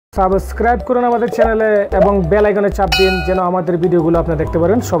Subscribe করুন আমাদের চ্যানেলে এবং বেল আইকনে চাপ দিন যেন আমাদের ভিডিওগুলো আপনারা দেখতে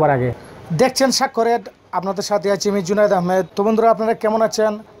পারেন সবার আগে। দেখছেন স্বাক্ষরের, আপনাদের সাথে আছি আমি জুনায়েদ আহমেদ। তো বন্ধুরা, আপনারা কেমন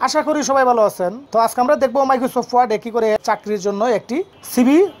আছেন? আশা করি সবাই ভালো আছেন। তো আজকে আমরা দেখবো মাইক্রোসফট ওয়ার্ডে কি করে চাকরির জন্য একটি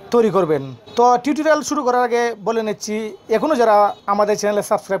সিভি তৈরি করবেন। তো টিউটোরিয়াল শুরু করার আগে বলে নিচ্ছি, এখনো যারা আমাদের চ্যানেলে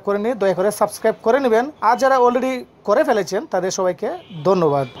সাবস্ক্রাইব করেনি দয়া করে সাবস্ক্রাইব করে নেবেন, আর যারা অলরেডি করে ফেলেছেন তাদের সবাইকে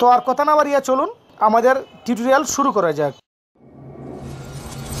ধন্যবাদ। তো আর কথা না বাড়িয়ে চলুন আমাদের টিউটোরিয়াল শুরু করা যাক।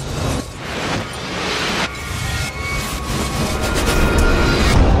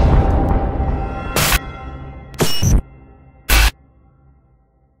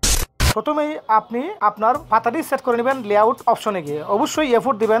 প্রথমেই আপনি আপনার পাতাটি সেট করে নেবেন লেআউট অপশনে গিয়ে, অবশ্যই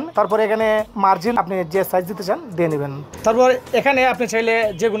এফোর্ট দিবেন। তারপর এখানে মার্জিন আপনি যে সাইজ দিতে চান দিয়ে নেবেন। তারপর এখানে আপনি চাইলে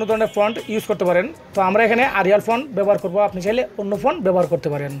যে কোনো ধরনের ফন্ট ইউজ করতে পারেন। তো আমরা এখানে আরিয়াল ফন্ট ব্যবহার করব, আপনি চাইলে অন্য ফন্ট ব্যবহার করতে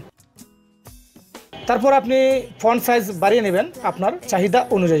পারেন। তারপর আপনি ফন্ট সাইজ বাড়িয়ে নেবেন আপনার চাহিদা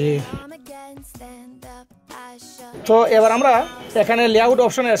অনুযায়ী। তো এবার আমরা এখানে লেআউট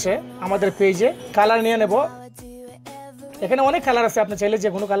অপশনে এসে আমাদের পেজে কালার নিয়ে নেব। এখানে অনেক কালার আছে, আপনি চাইলে যে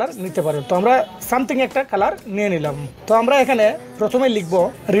কোনো কালার নিতে পারেন। তো আমরা সামথিং একটা কালার নিয়ে নিলাম। তো আমরা এখানে প্রথমে লিখব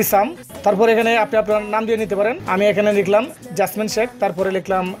রিসাম, তারপর এখানে আপনি আপনার নাম দিয়ে নিতে পারেন। আমি এখানে লিখলাম জাসমিন শেখ, তারপরে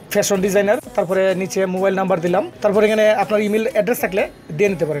লিখলাম ফ্যাশন ডিজাইনার, তারপরে নিচে মোবাইল নাম্বার দিলাম, তারপর এখানে আপনার ইমেল অ্যাড্রেস থাকলে দিয়ে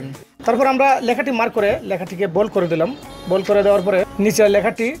নিতে পারেন। তারপর আমরা লেখাটি মার্ক করে লেখাটিকে বোল্ড করে দিলাম। বোল্ড করে দেওয়ার পরে নিচে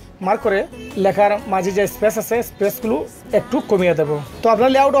লেখাটি মার্ক করে লেখার মাঝে যে স্পেস আছে স্পেসগুলো একটু কমিয়ে দেবো। তো আপনার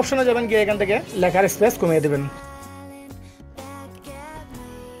লেআউট অপশনে যাবেন, গিয়ে এখান থেকে লেখার স্পেস কমিয়ে দেবেন।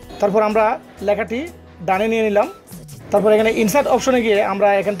 তারপর আমরা লেখাটি ডানে নিয়ে নিলাম। তারপর এখানে ইনসার্ট অপশনে গিয়ে আমরা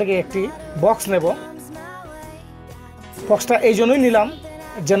এখান থেকে একটি বক্স নেব। বক্সটা এই জন্যই নিলাম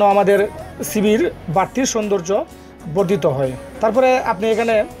যেন আমাদের সিভির বাড়তির সৌন্দর্য বর্ধিত হয়। তারপরে আপনি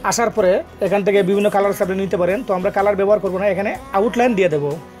এখানে আসার পরে এখান থেকে বিভিন্ন কালার আপনি নিতে পারেন। তো আমরা কালার ব্যবহার করবো না, এখানে আউটলাইন দিয়ে দেবো।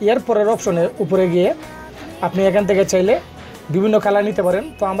 এর পরের অপশনে উপরে গিয়ে আপনি এখান থেকে চাইলে বিভিন্ন কালার নিতে পারেন।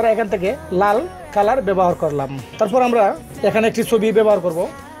 তো আমরা এখান থেকে লাল কালার ব্যবহার করলাম। তারপর আমরা এখানে একটি ছবি ব্যবহার করব।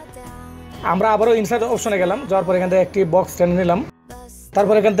 আমরা আবারও ইনসার্ট অপশনে গেলাম, যাওয়ার পর এখান থেকে একটি বক্স টেনে নিলাম।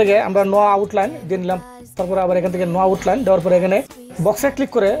 তারপর এখান থেকে আমরা নো আউটলাইন দিয়ে নিলাম। তারপর আবার এখান থেকে নো আউটলাইন দেওয়ার পরে এখানে বক্সে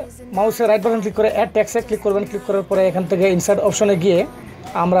ক্লিক করে মাউসের রাইট বাটন ক্লিক করে অ্যাড টেক্সটে ক্লিক করবেন। ক্লিক করার পরে এখান থেকে ইনসার্ট অপশনে গিয়ে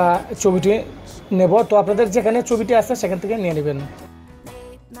আমরা ছবিটি নেব। তো আপনাদের যেখানে ছবিটি আছে সেখান থেকে নিয়ে নেবেন।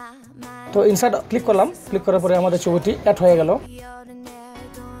 তো ইনসার্ট ক্লিক করলাম, ক্লিক করার পরে আমাদের ছবিটি অ্যাড হয়ে গেল।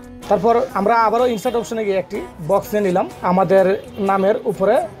 তারপর আমরা আবারও ইনসার্ট অপশনে গিয়ে একটি বক্স নিয়ে নিলাম আমাদের নামের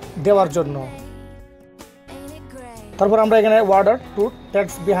উপরে দেওয়ার জন্য। তারপর আমরা এখানে ওয়ার্ডার টু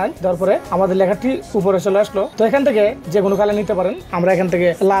টেক্সট বিহাইন্ড দেওয়ার পরে আমাদের লেখাটি উপরে চলে আসলো। তো এখান থেকে যে কোনো কালার নিতে পারেন, আমরা এখান থেকে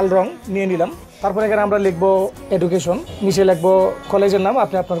লাল রং নিয়ে নিলাম। তারপর এখানে আমরা লিখবো এডুকেশন, নিচে লিখবো কলেজের নাম,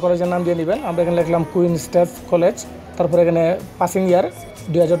 আপনি আপনার কলেজের নাম দিয়ে নেবেন। আমরা এখানে লিখলাম কুইন স্টেট কলেজ। তারপরে এখানে পাসিং ইয়ার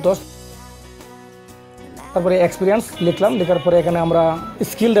 2010। তারপরে এক্সপিরিয়েন্স লিখলাম, লেখার পরে এখানে আমরা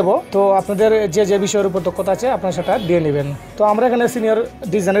স্কিল দেব। তো আপনাদের যে যে বিষয়ের উপর দক্ষতা আছে আপনারা সেটা দিয়ে নেবেন। তো আমরা এখানে সিনিয়র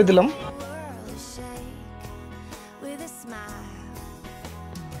ডিজাইনার দিলাম।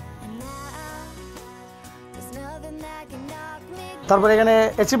 তারপরে এখানে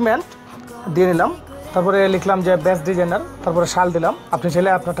অ্যাচিভমেন্ট দিয়ে নিলাম। তারপরে লিখলাম যে বেস্ট ডিজাইনার, তারপরে সাল দিলাম, আপনি চাইলে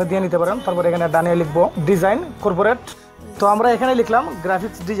আপনারটা দিয়ে নিতে পারেন। তারপরে এখানে ডানে লিখবো ডিজাইন কর্পোরেট। তো আমরা এখানে লিখলাম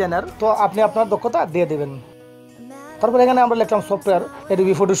গ্রাফিক্স ডিজাইনার, তো আপনি আপনার দক্ষতা দিয়ে দেবেন। তারপরে এখানে আমরা লিখলাম software,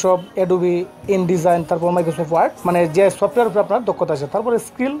 Adobe Photoshop, Adobe InDesign, তারপর মাইক্রোসফট ওয়ার্ড, মানে যে সফটওয়্যার উপরে আপনার দক্ষতা আছে। তারপরে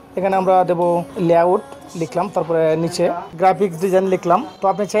স্কিল এখানে আমরা দেবো লেআউট লিখলাম, তারপরে নিচে গ্রাফিক্স ডিজাইন লিখলাম। তো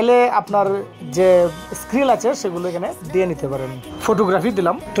আপনি চাইলে আপনার যে স্কিল আছে সেগুলো এখানে দিয়ে নিতে পারেন। ফটোগ্রাফি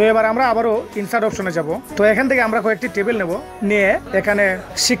দিলাম। তো এবার আমরা আবারও ইনসার্ট অপশনে যাব। তো এখান থেকে আমরা কয়েকটি টেবিল নেব, নিয়ে এখানে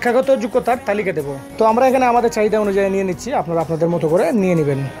শিক্ষাগত যোগ্যতার তালিকা দেব। তো আমরা এখানে আমাদের চাহিদা অনুযায়ী নিয়ে নিচ্ছি, আপনারা আপনাদের মতো করে নিয়ে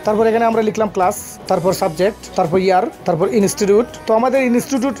নেবেন। তারপর এখানে আমরা লিখলাম ক্লাস, তারপর সাবজেক্ট, তারপর ইয়ার, তারপর ইনস্টিটিউট। তো আমাদের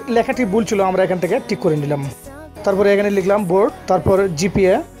ইনস্টিটিউট লেখাটি ভুল ছিল, আমরা এখান থেকে ঠিক করে নিলাম। তারপরে এখানে লিখলাম বোর্ড, তারপর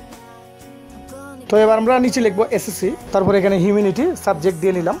জিপিএ। তো এবার আমরা নিচে লিখবো এসএসসি। তারপর এখানে হিউম্যানিটি সাবজেক্ট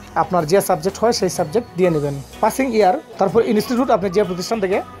দিয়ে নিলাম, আপনার যে সাবজেক্ট হয় সেই সাবজেক্ট দিয়ে নেবেন। পাসিং ইয়ার, তারপর ইনস্টিটিউট, আপনি যে প্রতিষ্ঠান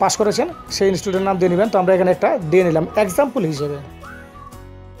থেকে পাস করেছেন সেই ইনস্টিটিউটের নাম দিয়ে নেবেন। তো আমরা এখানে একটা দিয়ে নিলাম এক্সাম্পল হিসেবে।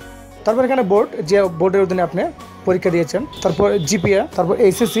 তারপর এখানে বোর্ড, যে বোর্ডের অধীনে আপনি পরীক্ষা দিয়েছেন, তারপর জিপিএ, তারপর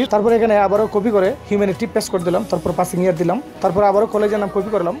এইচএসসি। তারপর এখানে আবারও কপি করে হিউম্যানিটি পেস্ট করে দিলাম। তারপর পাসিং ইয়ার দিলাম। তারপর আবারও কলেজের নাম কপি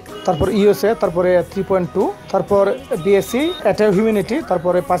করলাম। তারপর ইউএসএ, তারপরে 3.2, তারপর বিএসসি এটা হিউম্যানিটি,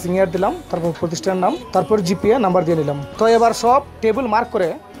 তারপরে পাসিং ইয়ার দিলাম, তারপর প্রতিষ্ঠানের নাম, তারপর জিপিএ নাম্বার দিয়ে নিলাম। তো এবার সব টেবিল মার্ক করে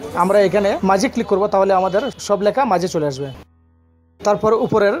আমরা এখানে মাঝে ক্লিক করব, তাহলে আমাদের সব লেখা মাঝে চলে আসবে। তারপর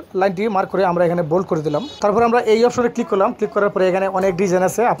উপরের লাইনটি মার্ক করে আমরা এখানে বোল্ড করে দিলাম। তারপর আমরা এই অপশনে ক্লিক করলাম। ক্লিক করার পরে এখানে অনেক ডিজাইন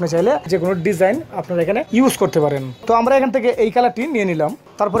আছে, আপনি চাইলে যে কোনো ডিজাইন আপনারা এখানে ইউজ করতে পারেন। তো আমরা এখান থেকে এই কালারটি নিয়ে নিলাম।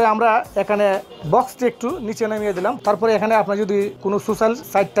 তারপরে আমরা এখানে বক্সটি একটু নিচে নামিয়ে দিলাম। তারপরে এখানে আপনার যদি কোনো সোশ্যাল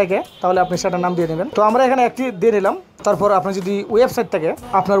সাইট থাকে তাহলে আপনি সেটার নাম দিয়ে নেবেন। তো আমরা এখানে একটি দিয়ে নিলাম। তারপর আপনি যদি ওয়েবসাইট থাকে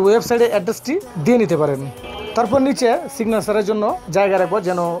আপনার ওয়েবসাইটের অ্যাড্রেসটি দিয়ে নিতে পারেন। তারপর নিচে সিগনেচারের জন্য জায়গা রাখবো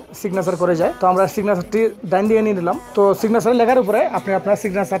যেন সিগনেচার করে যায়। তো আমরা সিগনেচারটি ডাইন দিয়ে নিয়ে নিলাম। তো সিগনেচার লেখার উপরে আপনি আপনার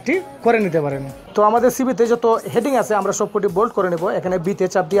সিগনেচারটি করে নিতে পারেন। তো আমাদের সিভিতে যত হেডিং আছে আমরা সবকটি বোল্ড করে নেব। এখানে বিতে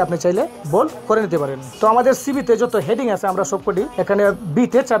চাপ দিয়ে আপনি চাইলে বোল্ড করে নিতে পারেন। তো আমাদের সিভিতে যত হেডিং আছে আমরা সবকটি এখানে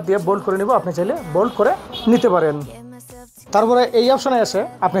বিতে চাপ দিয়ে বোল্ড করে নেব, আপনি চাইলে বোল্ড করে নিতে পারেন। তারপরে এই অপশনে এসে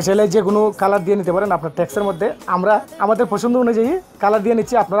আপনি চাইলে যে কোনো কালার দিয়ে নিতে পারেন আপনার টেক্সটের মধ্যে। আমরা আমাদের পছন্দ অনুযায়ী কালার দিয়ে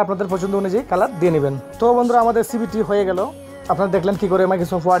নিচ্ছি, আপনারা আপনাদের পছন্দ অনুযায়ী কালার দিয়ে নেবেন। তো বন্ধুরা আমাদের সিভিটি হয়ে গেল। আপনারা দেখলেন কি করে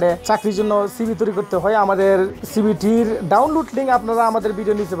মাইক্রোসফট ওয়ার্ডে চাকরির জন্য সিভি তৈরি করতে হয়। আমাদের সিভিটির ডাউনলোড লিঙ্ক আপনারা আমাদের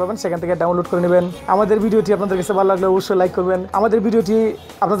ভিডিও নিচে পাবেন, সেখান থেকে ডাউনলোড করে নেবেন। আমাদের ভিডিওটি আপনাদের কাছে ভালো লাগলে অবশ্যই লাইক করবেন। আমাদের ভিডিওটি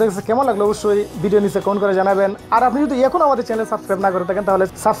আপনাদের কাছে কেমন লাগলো অবশ্যই ভিডিও নিচে কমেন্ট করে জানাবেন। আর আপনি যদি এখন আমাদের চ্যানেল সাবস্ক্রাইব না করে থাকেন তাহলে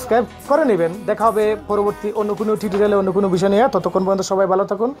সাবস্ক্রাইব করে নেবেন। দেখা হবে পরবর্তী অন্য কোনো টিউটোরিয়ালে অন্য কোনো বিষয় নিয়ে। ততক্ষণ পর্যন্ত সবাই ভালো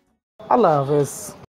থাকুন। আল্লাহ হাফেজ।